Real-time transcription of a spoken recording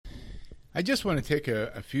I just want to take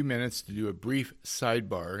a few minutes to do a brief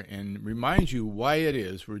sidebar and remind you why it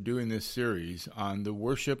is we're doing this series on the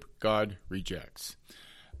worship God rejects.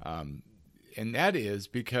 And that is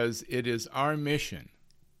because it is our mission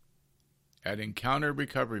at Encounter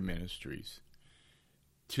Recovery Ministries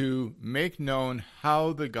to make known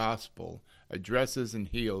how the gospel addresses and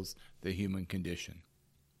heals the human condition.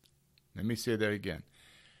 Let me say that again.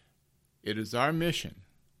 It is our mission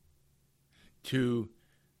to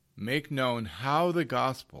make known how the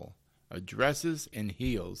gospel addresses and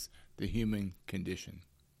heals the human condition.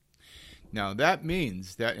 Now, that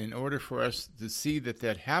means that in order for us to see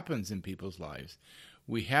that happens in people's lives,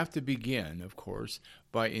 we have to begin, of course,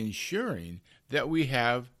 by ensuring that we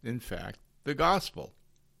have, in fact, the gospel.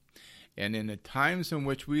 And in the times in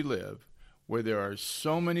which we live, where there are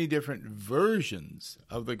so many different versions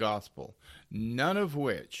of the gospel, none of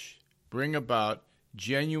which bring about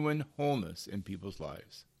genuine wholeness in people's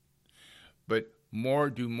lives, but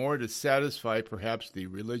do more to satisfy perhaps the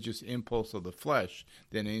religious impulse of the flesh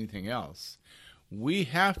than anything else, we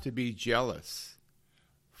have to be jealous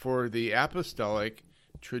for the apostolic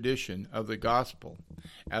tradition of the gospel,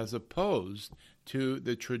 as opposed to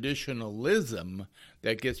the traditionalism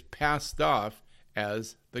that gets passed off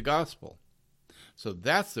as the gospel. So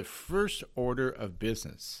that's the first order of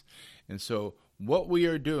business. And so what we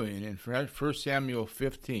are doing in 1 Samuel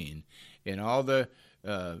 15, in all the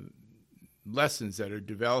lessons that are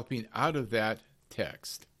developing out of that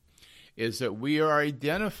text, is that we are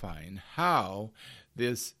identifying how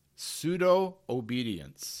this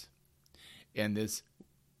pseudo-obedience and this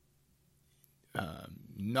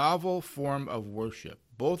novel form of worship,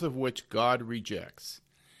 both of which God rejects,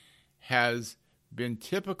 has been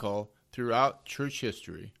typical throughout church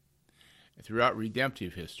history, throughout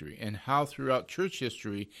redemptive history, and how throughout church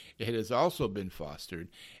history it has also been fostered,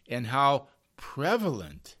 and how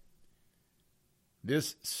prevalent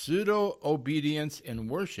this pseudo-obedience and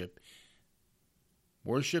worship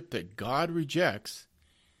that God rejects,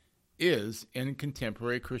 is in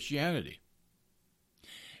contemporary Christianity.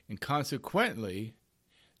 And consequently,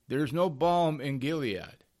 there's no balm in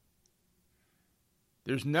Gilead.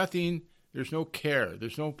 There's no care.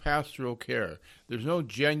 There's no pastoral care. There's no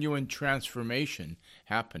genuine transformation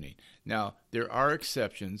happening. Now, there are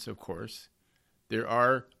exceptions, of course. There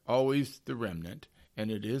are always the remnant,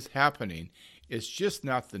 and it is happening. It's just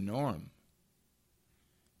not the norm.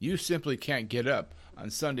 You simply can't get up on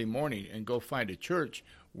Sunday morning and go find a church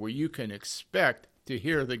where you can expect to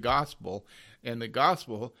hear the gospel, and the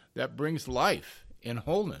gospel that brings life and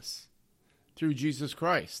wholeness through Jesus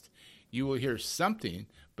Christ. You will hear something,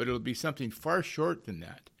 but it'll be something far short than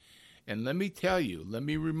that. And let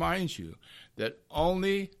me remind you that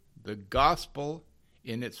only the gospel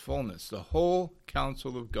in its fullness, the whole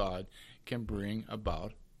counsel of God, can bring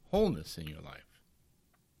about wholeness in your life.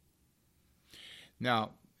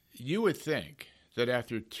 Now, you would think that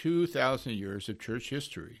after 2,000 years of church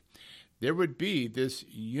history, there would be this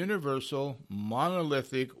universal,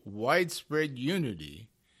 monolithic, widespread unity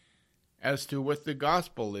as to what the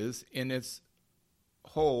gospel is in its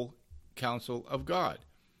whole counsel of God,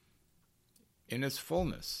 in its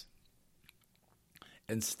fullness.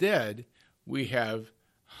 Instead, we have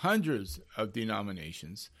hundreds of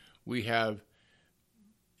denominations. We have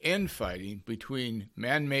infighting between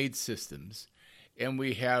man-made systems, and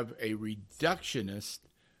we have a reductionist,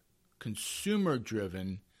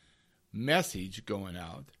 consumer-driven message going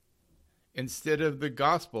out instead of the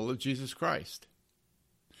gospel of Jesus Christ.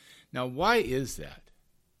 Now, why is that?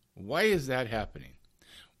 Why is that happening?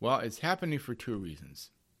 Well, it's happening for two reasons.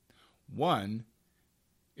 One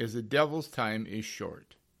is the devil's time is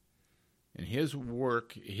short, and his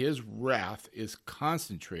wrath is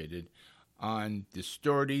concentrated on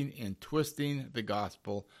distorting and twisting the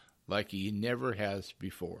gospel like he never has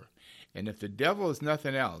before. And if the devil is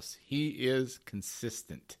nothing else, he is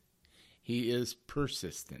consistent. He is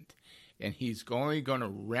persistent. And he's only going to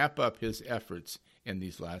ramp up his efforts in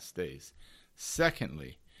these last days.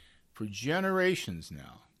 Secondly, for generations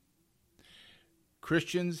now,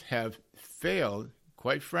 Christians have failed,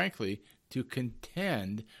 quite frankly, to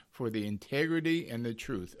contend for the integrity and the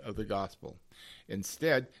truth of the gospel.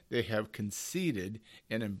 Instead, they have conceded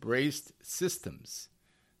and embraced systems,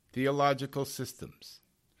 theological systems.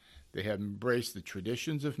 They have embraced the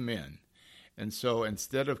traditions of men. And so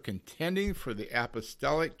instead of contending for the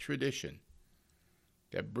apostolic tradition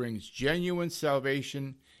that brings genuine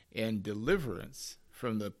salvation and deliverance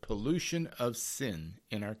from the pollution of sin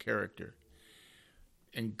in our character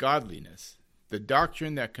and godliness, the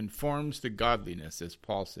doctrine that conforms to godliness, as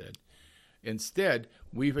Paul said, instead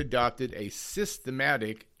we've adopted a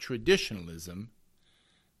systematic traditionalism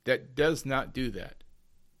that does not do that.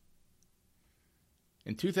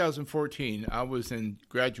 In 2014, I was in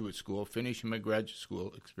graduate school, finishing my graduate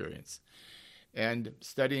school experience, and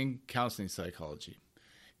studying counseling psychology.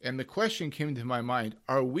 And the question came to my mind,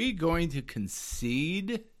 are we going to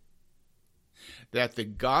concede that the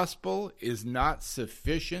gospel is not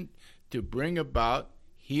sufficient to bring about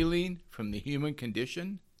healing from the human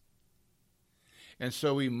condition? And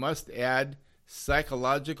so we must add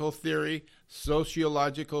psychological theory,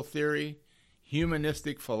 sociological theory,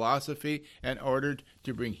 humanistic philosophy in order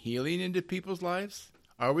to bring healing into people's lives?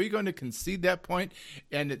 Are we going to concede that point?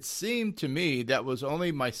 And it seemed to me that was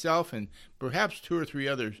only myself and perhaps 2 or 3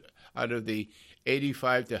 others out of the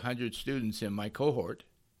 85 to 100 students in my cohort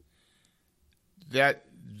that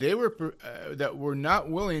were not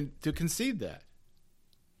willing to concede that.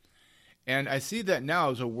 And I see that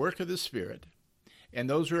now as a work of the Spirit, and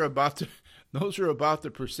those are about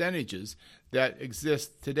the percentages that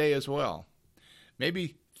exist today as well.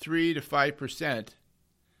 Maybe 3 to 5%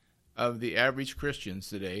 of the average Christians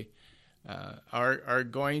today are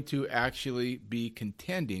going to actually be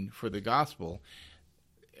contending for the gospel,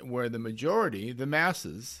 where the majority, the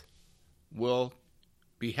masses, will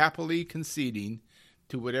be happily conceding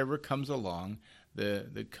to whatever comes along,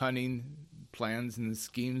 the cunning plans and the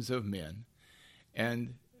schemes of men.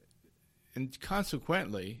 And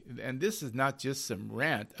consequently, and this is not just some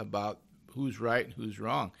rant about who's right and who's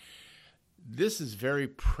wrong, this is very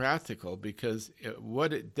practical, because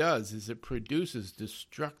what it does is it produces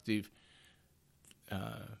destructive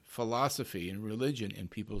philosophy and religion in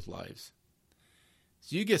people's lives.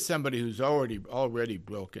 So you get somebody who's already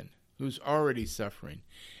broken, who's already suffering,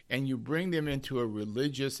 and you bring them into a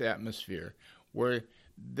religious atmosphere where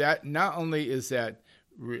that not only is that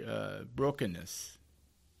brokenness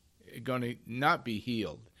going to not be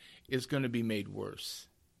healed, it's going to be made worse.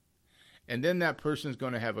 And then that person is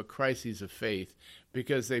going to have a crisis of faith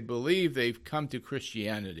because they believe they've come to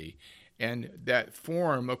Christianity, and that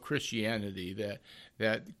form of Christianity,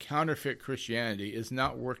 that counterfeit Christianity, is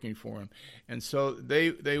not working for them. And so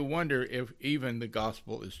they wonder if even the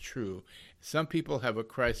gospel is true. Some people have a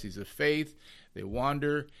crisis of faith. They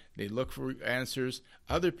wander. They look for answers.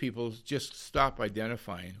 Other people just stop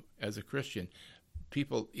identifying as a Christian.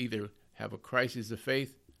 People either have a crisis of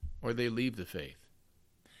faith or they leave the faith.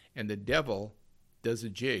 And the devil does a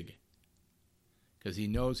jig because he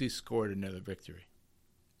knows he's scored another victory.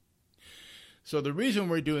 So the reason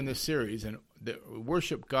we're doing this series, and the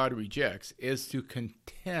Worship God Rejects, is to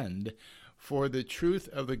contend for the truth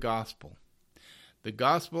of the gospel. The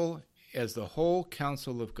gospel as the whole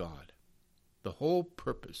counsel of God, the whole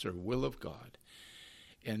purpose or will of God.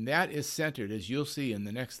 And that is centered, as you'll see in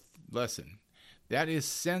the next lesson, that is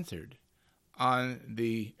centered on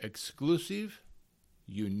the exclusive,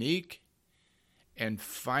 unique, and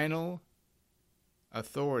final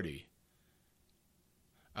authority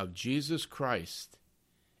of Jesus Christ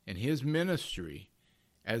and his ministry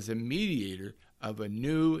as a mediator of a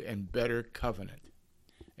new and better covenant,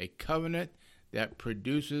 a covenant that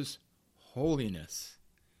produces holiness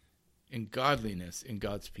and godliness in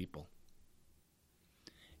God's people.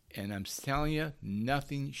 And I'm telling you,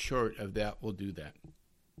 nothing short of that will do that.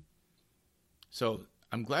 So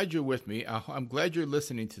I'm glad you're with me. I'm glad you're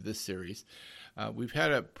listening to this series. We've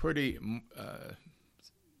had a pretty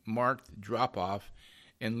marked drop-off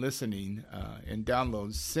in listening and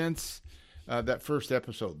downloads since that first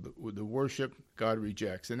episode, the Worship God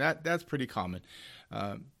Rejects. And that's pretty common.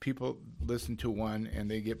 People listen to one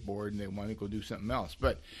and they get bored and they want to go do something else.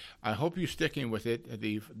 But I hope you're sticking with it.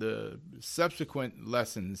 The subsequent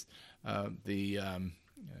lessons, the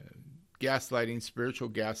gaslighting, spiritual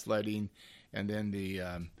gaslighting, and then the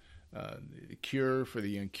cure for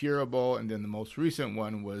the incurable, and then the most recent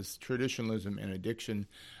one was traditionalism and addiction.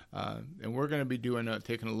 And we're going to be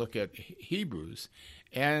taking a look at Hebrews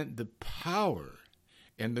and the power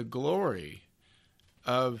and the glory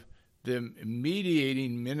of the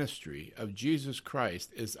mediating ministry of Jesus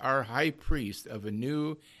Christ as our high priest of a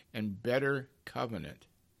new and better covenant.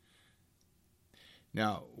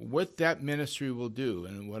 Now, what that ministry will do,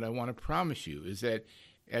 and what I want to promise you, is that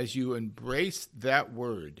as you embrace that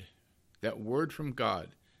word from God,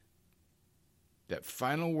 that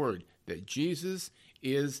final word, that Jesus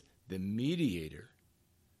is the mediator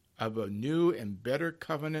of a new and better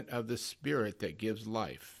covenant of the Spirit that gives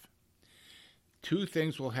life, two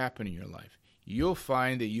things will happen in your life. You'll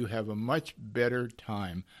find that you have a much better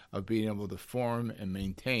time of being able to form and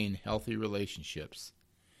maintain healthy relationships.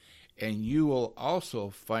 And you will also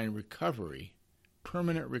find recovery,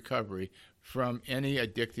 permanent recovery, from any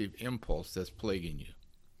addictive impulse that's plaguing you.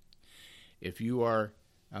 If you are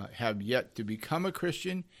have yet to become a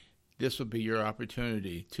Christian, this will be your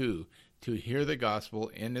opportunity to hear the gospel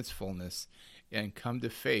in its fullness and come to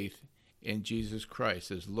faith in Jesus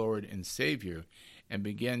Christ as Lord and Savior, and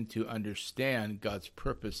begin to understand God's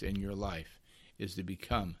purpose in your life is to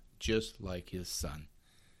become just like his Son.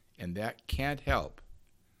 And that can't help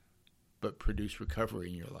but produce recovery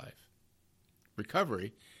in your life.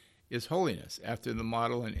 Recovery is holiness after the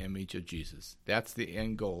model and image of Jesus. That's the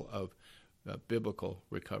end goal of biblical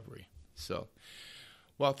recovery. So,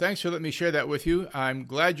 well, thanks for letting me share that with you. I'm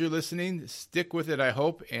glad you're listening. Stick with it, I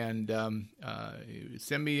hope, and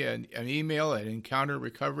send me an email at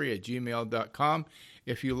encounterrecovery@gmail.com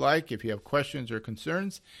if you like, if you have questions or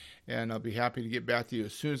concerns, and I'll be happy to get back to you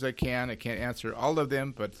as soon as I can. I can't answer all of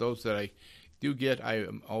them, but those that I do get, I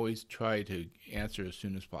always try to answer as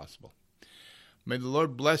soon as possible. May the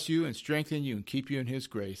Lord bless you and strengthen you and keep you in his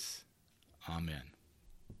grace. Amen.